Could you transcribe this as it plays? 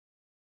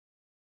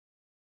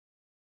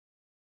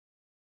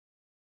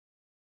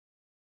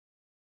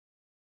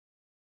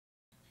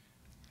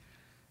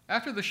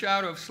After The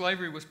Shadow of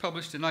Slavery was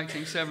published in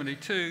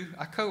 1972,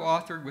 I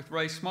co-authored with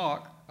Ray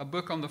Smock a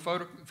book on the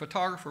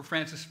photographer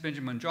Francis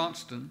Benjamin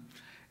Johnston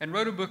and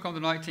wrote a book on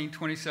the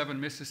 1927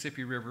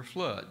 Mississippi River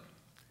flood.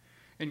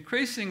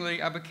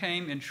 Increasingly, I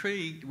became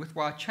intrigued with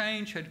why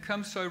change had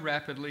come so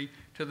rapidly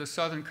to the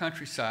southern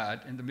countryside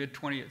in the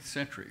mid-20th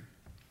century.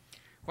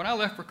 When I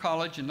left for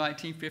college in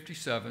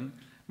 1957,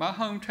 my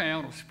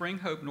hometown of Spring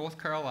Hope, North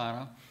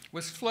Carolina,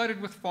 was flooded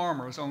with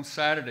farmers on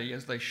Saturday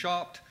as they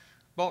shopped,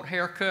 bought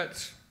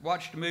haircuts,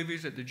 watched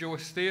movies at the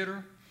Joyce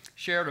Theater,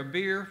 shared a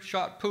beer,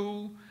 shot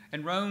pool,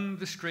 and roamed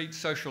the streets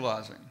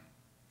socializing.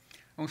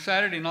 On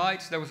Saturday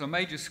nights, there was a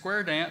major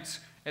square dance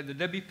at the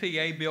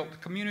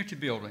WPA-built community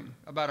building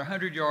about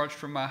 100 yards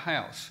from my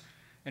house,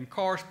 and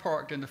cars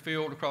parked in the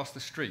field across the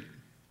street.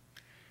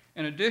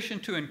 In addition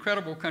to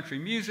incredible country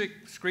music,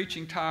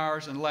 screeching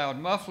tires, and loud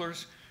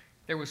mufflers,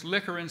 there was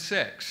liquor and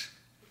sex,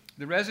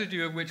 the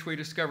residue of which we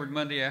discovered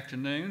Monday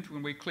afternoons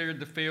when we cleared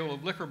the field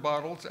of liquor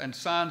bottles and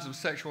signs of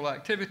sexual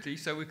activity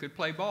so we could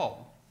play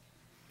ball.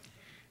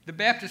 The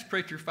Baptist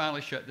preacher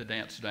finally shut the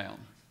dance down.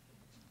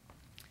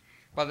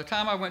 By the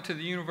time I went to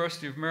the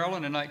University of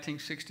Maryland in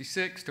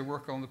 1966 to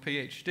work on the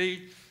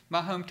PhD,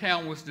 my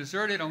hometown was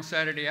deserted on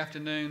Saturday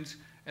afternoons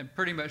and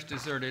pretty much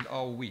deserted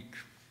all week.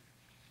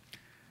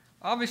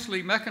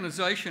 Obviously,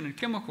 mechanization and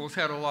chemicals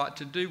had a lot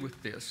to do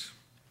with this,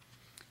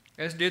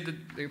 as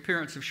did the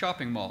appearance of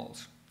shopping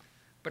malls.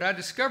 But I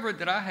discovered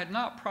that I had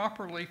not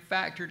properly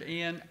factored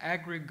in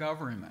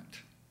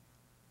agri-government.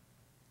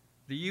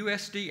 The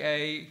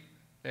USDA,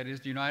 that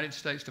is the United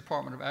States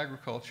Department of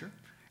Agriculture,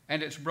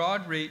 and its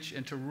broad reach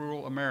into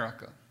rural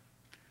America.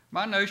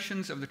 My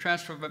notions of the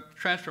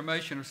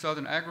transformation of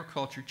Southern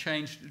agriculture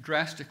changed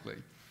drastically,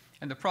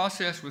 and the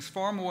process was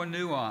far more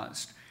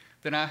nuanced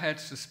than I had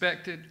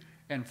suspected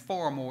and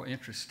far more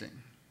interesting.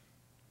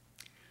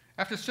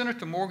 After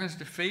Senator Morgan's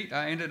defeat,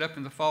 I ended up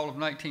in the fall of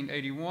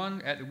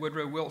 1981 at the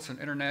Woodrow Wilson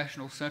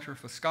International Center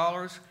for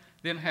Scholars,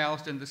 then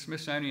housed in the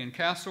Smithsonian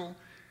Castle,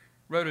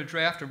 wrote a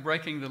draft of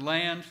Breaking the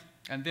Land,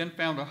 and then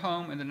found a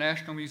home in the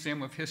National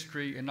Museum of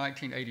History in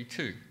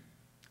 1982.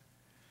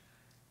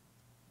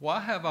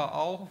 Why have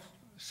I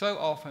so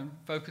often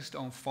focused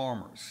on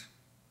farmers?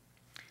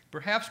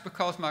 Perhaps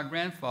because my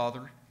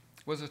grandfather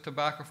was a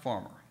tobacco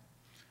farmer,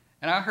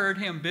 and I heard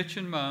him bitch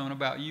and moan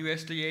about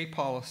USDA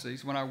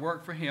policies when I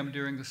worked for him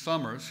during the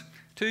summers,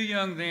 too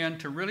young then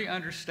to really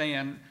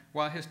understand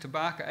why his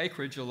tobacco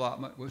acreage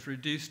allotment was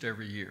reduced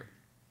every year.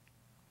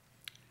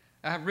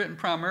 I have written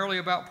primarily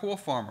about poor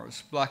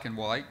farmers, black and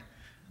white,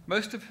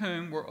 most of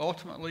whom were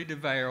ultimately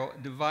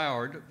devoured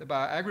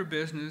by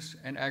agribusiness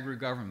and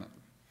agri-government.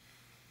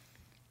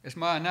 As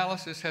my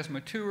analysis has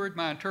matured,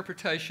 my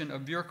interpretation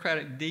of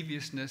bureaucratic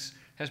deviousness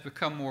has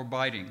become more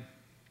biting.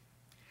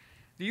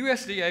 The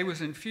USDA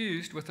was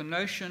infused with a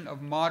notion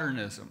of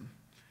modernism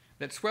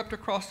that swept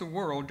across the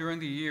world during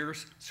the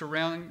years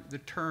surrounding the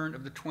turn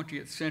of the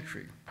 20th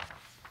century,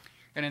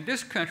 and in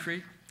this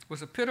country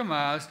was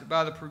epitomized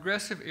by the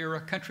progressive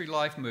era country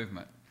life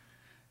movement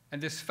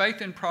and this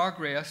faith in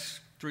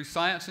progress through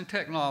science and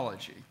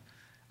technology,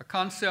 a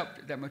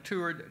concept that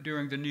matured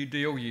during the New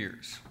Deal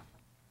years.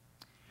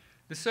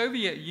 The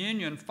Soviet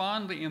Union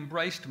fondly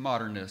embraced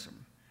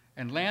modernism,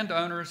 and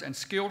landowners and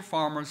skilled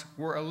farmers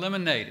were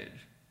eliminated,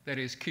 that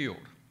is,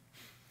 killed.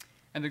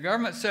 And the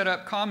government set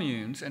up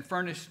communes and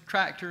furnished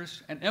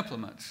tractors and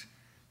implements.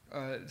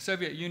 The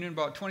Soviet Union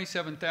bought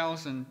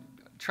 27,000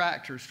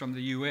 tractors from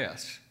the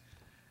US.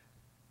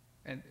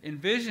 And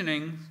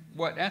envisioning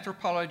what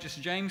anthropologist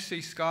James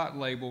C. Scott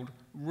labeled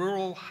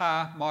rural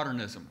high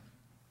modernism.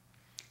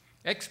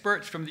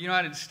 Experts from the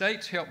United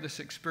States helped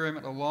this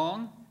experiment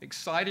along,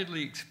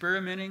 excitedly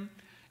experimenting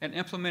and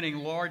implementing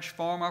large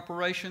farm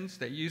operations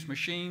that used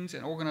machines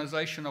and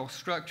organizational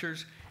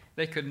structures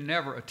they could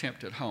never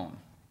attempt at home.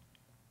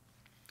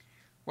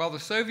 While the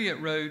Soviet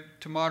road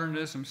to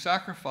modernism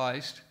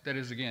sacrificed, that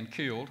is again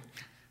killed,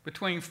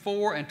 between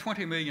 4 and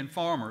 20 million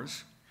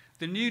farmers,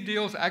 the New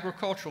Deal's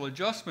Agricultural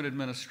Adjustment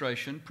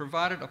Administration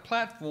provided a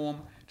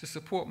platform to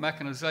support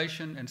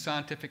mechanization and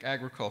scientific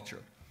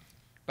agriculture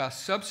by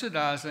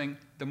subsidizing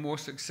the more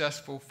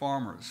successful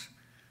farmers,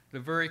 the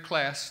very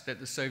class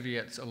that the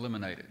Soviets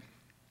eliminated.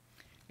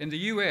 In the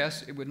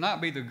US, it would not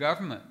be the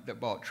government that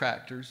bought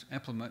tractors,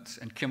 implements,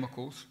 and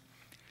chemicals,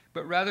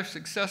 but rather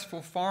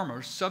successful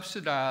farmers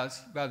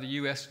subsidized by the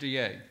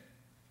USDA.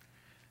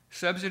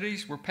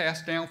 Subsidies were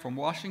passed down from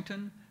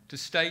Washington to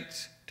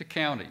states to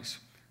counties,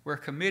 where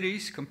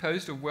committees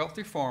composed of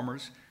wealthy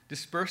farmers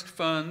dispersed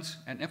funds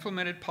and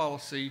implemented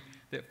policy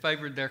that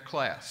favored their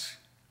class.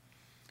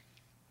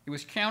 It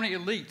was county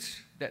elites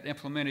that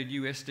implemented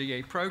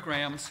USDA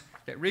programs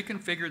that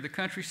reconfigured the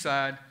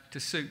countryside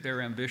to suit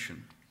their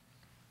ambition.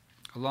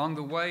 Along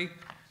the way,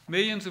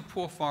 millions of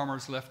poor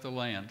farmers left the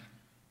land.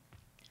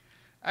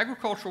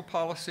 Agricultural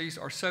policies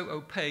are so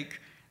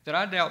opaque that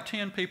I doubt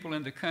 10 people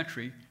in the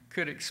country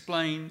could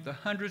explain the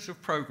hundreds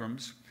of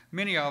programs,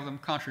 many of them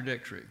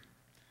contradictory.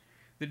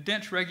 The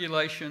dense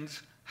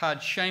regulations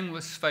hide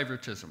shameless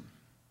favoritism.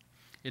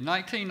 In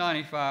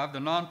 1995, the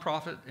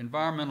nonprofit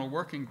Environmental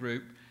Working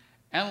Group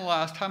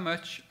analyzed how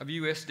much of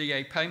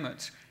USDA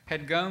payments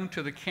had gone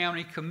to the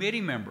county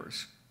committee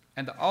members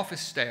and the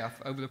office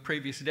staff over the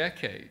previous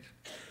decade.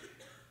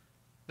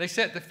 They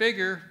set the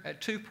figure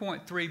at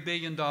 $2.3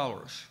 billion.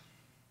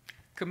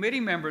 Committee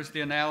members,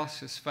 the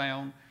analysis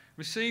found,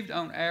 received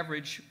on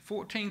average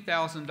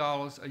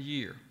 $14,000 a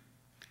year.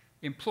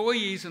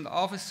 Employees in the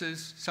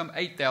offices, some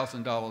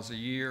 $8,000 a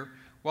year,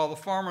 while the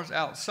farmers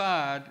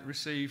outside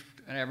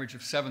received an average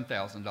of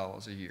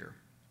 $7,000 a year.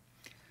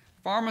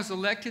 Farmers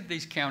elected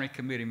these county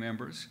committee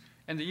members,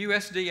 and the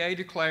USDA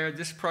declared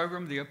this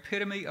program the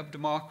epitome of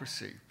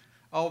democracy,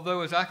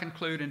 although, as I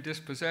conclude in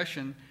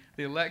dispossession,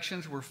 the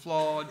elections were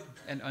flawed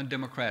and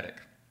undemocratic.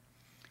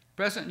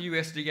 Present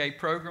USDA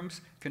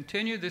programs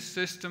continue this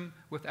system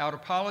without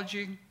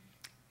apology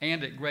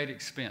and at great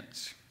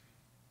expense.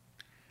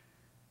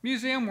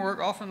 Museum work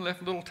often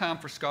left little time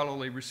for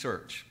scholarly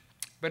research,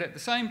 but at the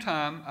same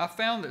time, I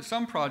found that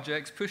some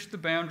projects pushed the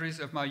boundaries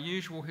of my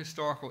usual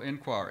historical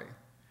inquiry.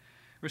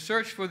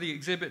 Research for the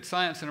exhibit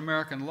Science in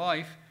American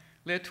Life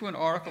led to an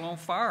article on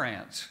fire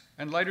ants,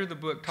 and later the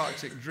book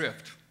Toxic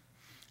Drift.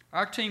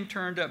 Our team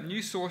turned up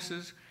new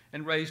sources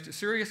and raised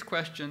serious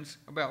questions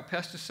about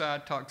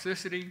pesticide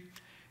toxicity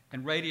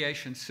and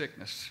radiation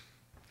sickness.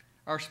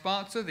 Our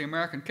sponsor, the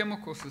American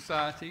Chemical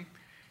Society,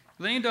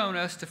 leaned on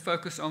us to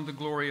focus on the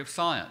glory of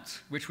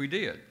science, which we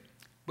did.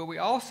 But we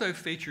also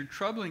featured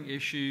troubling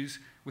issues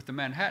with the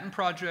Manhattan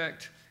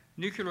Project,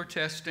 nuclear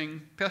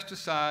testing,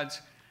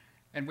 pesticides,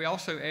 and we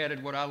also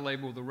added what I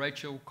label the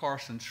Rachel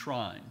Carson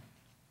Shrine.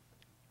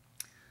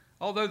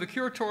 Although the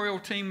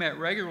curatorial team met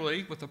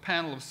regularly with a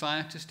panel of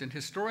scientists and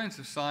historians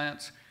of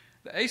science,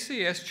 the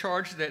ACS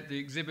charged that the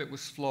exhibit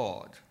was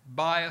flawed,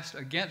 biased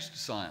against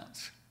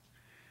science.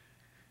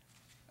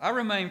 I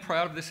remain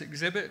proud of this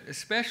exhibit,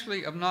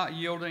 especially of not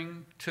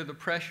yielding to the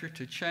pressure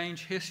to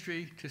change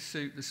history to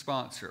suit the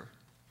sponsor.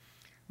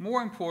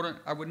 More important,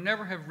 I would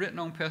never have written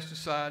on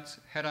pesticides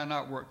had I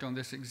not worked on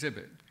this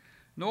exhibit,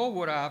 nor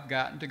would I have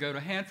gotten to go to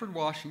Hanford,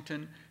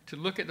 Washington to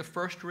look at the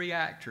first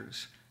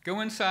reactors, go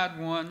inside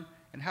one,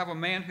 and have a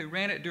man who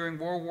ran it during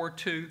World War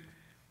II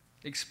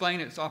explain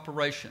its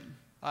operation.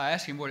 I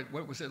asked him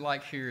what was it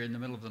like here in the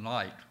middle of the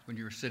night when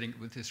you were sitting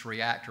with this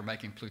reactor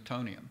making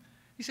plutonium.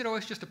 He said, oh,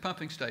 it's just a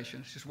pumping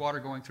station. It's just water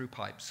going through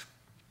pipes.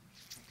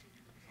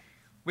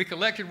 We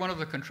collected one of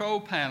the control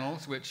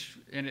panels, which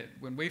in it,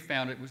 when we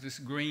found it, was this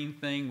green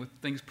thing with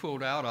things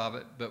pulled out of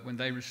it, but when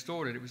they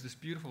restored it, it was this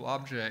beautiful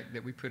object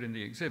that we put in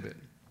the exhibit.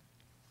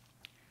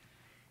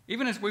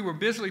 Even as we were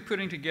busily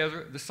putting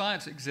together the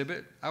science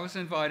exhibit, I was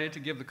invited to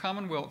give the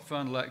Commonwealth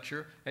Fund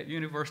lecture at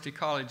University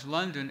College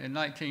London in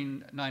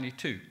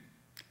 1992.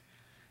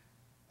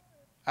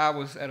 I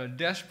was at a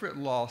desperate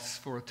loss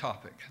for a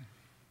topic.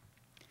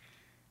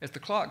 As the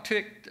clock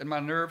ticked and my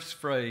nerves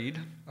frayed,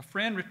 a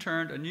friend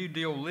returned a New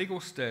Deal legal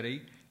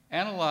study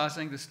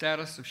analyzing the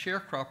status of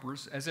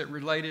sharecroppers as it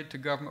related to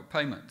government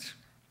payments.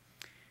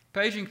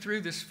 Paging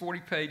through this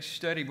 40-page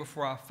study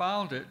before I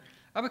filed it,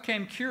 I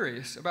became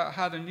curious about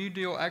how the New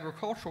Deal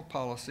agricultural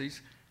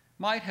policies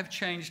might have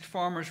changed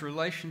farmers'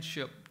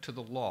 relationship to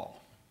the law.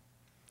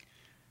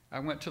 I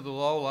went to the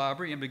law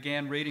library and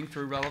began reading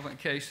through relevant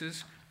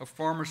cases of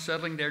farmers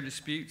settling their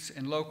disputes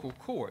in local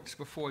courts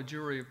before a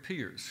jury of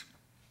peers.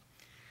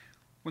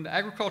 When the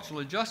Agricultural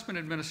Adjustment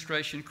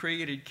Administration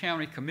created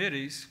county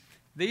committees,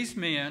 these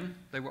men,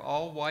 they were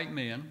all white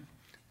men,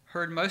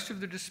 heard most of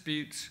the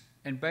disputes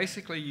and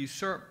basically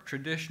usurped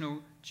traditional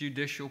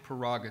judicial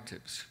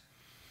prerogatives.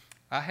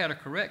 I had a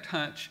correct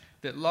hunch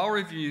that law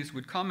reviews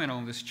would comment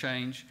on this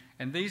change,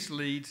 and these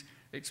leads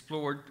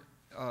exploded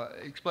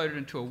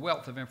into a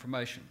wealth of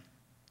information.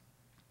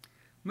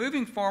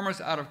 Moving farmers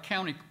out of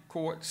county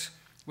courts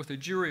with a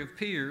jury of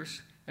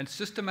peers and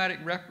systematic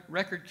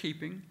record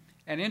keeping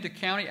and into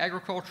county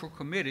agricultural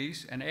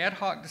committees and ad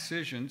hoc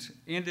decisions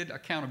ended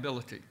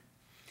accountability.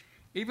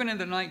 Even in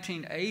the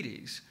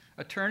 1980s,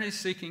 attorneys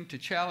seeking to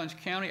challenge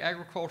county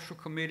agricultural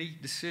committee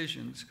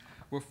decisions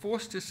were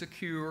forced to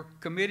secure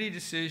committee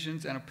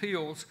decisions and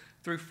appeals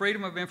through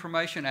Freedom of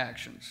Information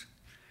actions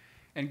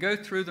and go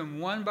through them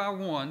one by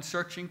one,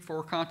 searching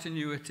for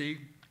continuity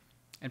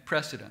and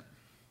precedent.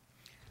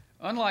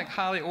 Unlike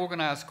highly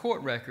organized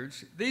court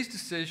records, these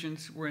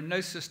decisions were in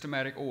no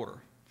systematic order.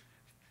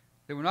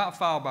 They were not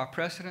filed by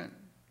precedent.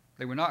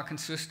 They were not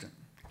consistent.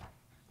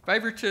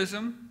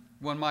 Favoritism,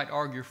 one might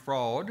argue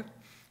fraud,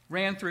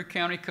 ran through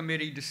county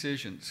committee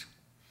decisions.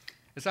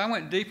 As I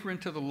went deeper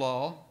into the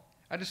law,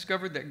 I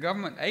discovered that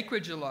government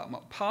acreage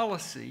allotment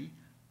policy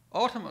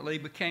ultimately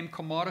became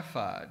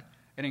commodified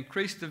and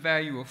increased the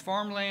value of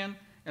farmland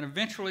and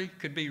eventually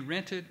could be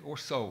rented or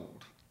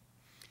sold.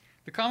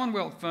 The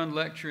Commonwealth Fund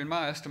lecture, in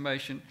my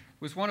estimation,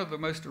 was one of the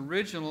most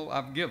original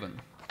I've given.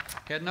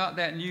 Had not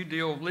that New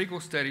Deal legal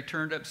study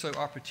turned up so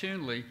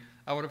opportunely,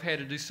 I would have had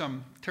to do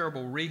some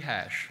terrible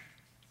rehash.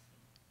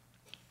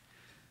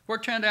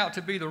 What turned out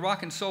to be the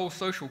Rock and Soul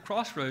Social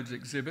Crossroads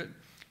exhibit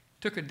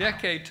took a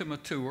decade to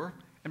mature,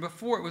 and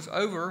before it was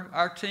over,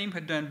 our team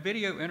had done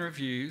video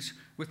interviews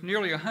with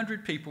nearly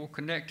 100 people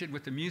connected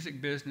with the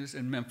music business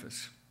in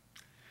Memphis.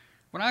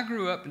 When I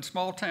grew up in the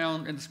small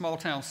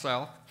town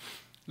South,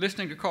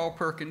 listening to Carl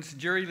Perkins,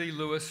 Jerry Lee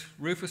Lewis,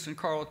 Rufus and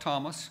Carla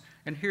Thomas,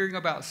 and hearing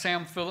about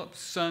Sam Phillips'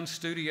 Sun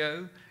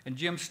Studio and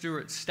Jim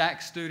Stewart's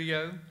Stack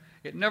Studio,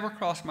 it never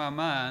crossed my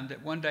mind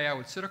that one day I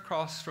would sit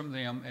across from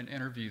them and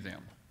interview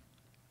them.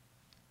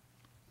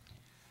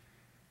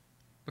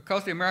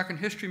 Because the American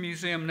History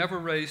Museum never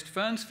raised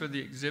funds for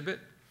the exhibit,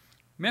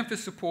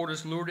 Memphis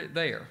supporters lured it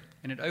there,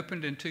 and it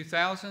opened in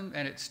 2000,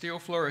 and it's still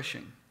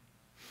flourishing.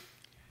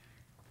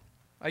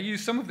 I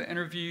used some of the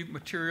interview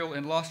material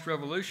in Lost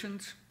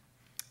Revolutions,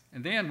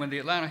 and then when the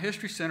Atlanta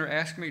History Center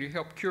asked me to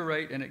help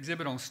curate an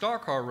exhibit on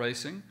stock car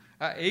racing,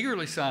 I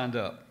eagerly signed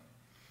up.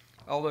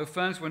 Although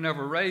funds were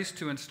never raised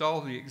to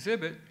install the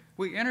exhibit,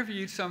 we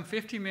interviewed some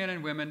 50 men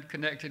and women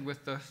connected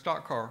with the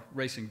stock car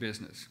racing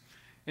business,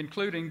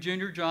 including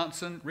Junior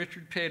Johnson,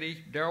 Richard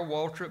Petty, Darrell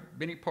Waltrip,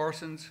 Benny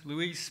Parsons,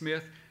 Louise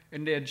Smith,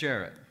 and Ned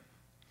Jarrett.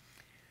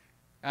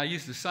 I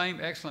used the same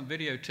excellent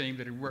video team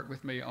that had worked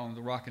with me on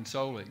the Rock and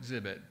Soul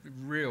exhibit,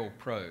 real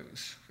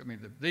pros. I mean,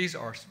 these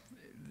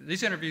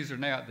interviews are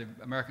now at the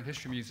American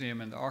History Museum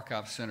and the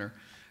Archive Center,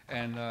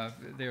 and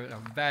they're a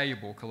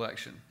valuable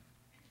collection.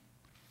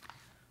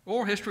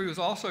 Oral history was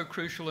also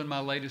crucial in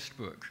my latest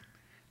book.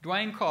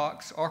 Dwayne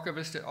Cox,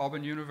 archivist at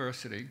Auburn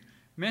University,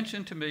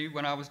 mentioned to me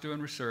when I was doing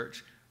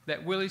research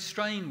that Willie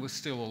Strain was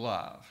still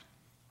alive.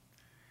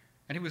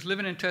 And he was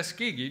living in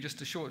Tuskegee,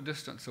 just a short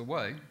distance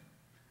away.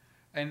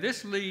 And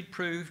this lead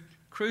proved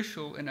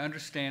crucial in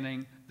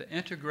understanding the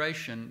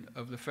integration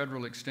of the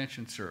Federal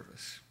Extension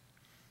Service.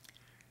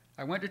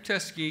 I went to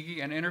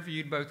Tuskegee and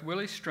interviewed both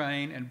Willie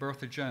Strain and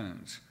Bertha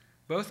Jones,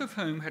 both of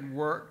whom had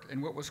worked in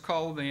what was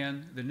called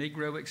then the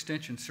Negro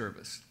Extension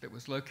Service that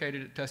was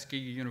located at Tuskegee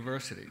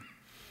University.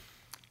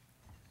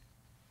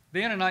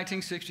 Then in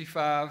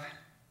 1965,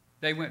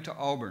 they went to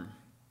Auburn,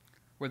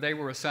 where they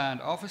were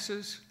assigned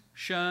offices,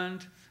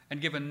 shunned,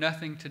 and given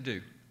nothing to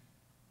do.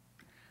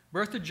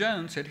 Bertha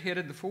Jones had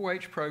headed the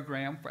 4-H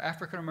program for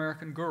African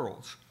American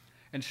girls,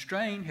 and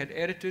Strain had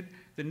edited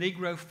the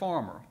Negro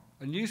Farmer,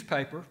 a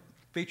newspaper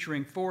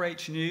featuring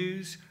 4-H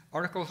news,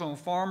 articles on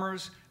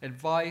farmers,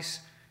 advice,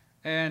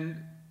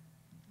 and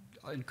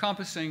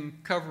encompassing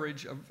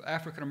coverage of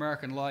African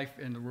American life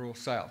in the rural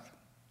South.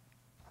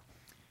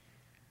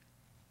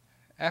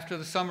 After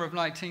the summer of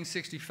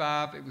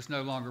 1965, it was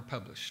no longer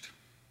published,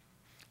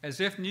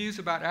 as if news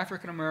about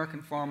African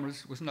American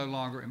farmers was no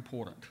longer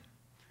important.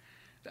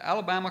 The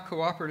Alabama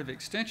Cooperative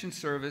Extension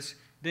Service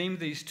deemed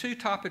these two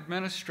top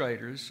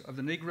administrators of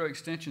the Negro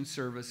Extension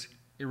Service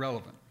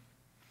irrelevant.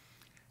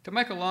 To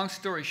make a long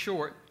story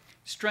short,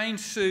 Strain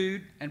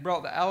sued and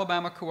brought the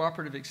Alabama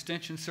Cooperative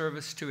Extension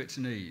Service to its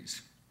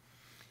knees.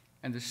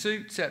 And the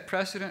suit set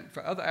precedent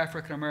for other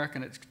African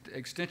American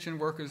extension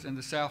workers in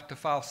the South to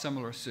file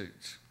similar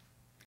suits.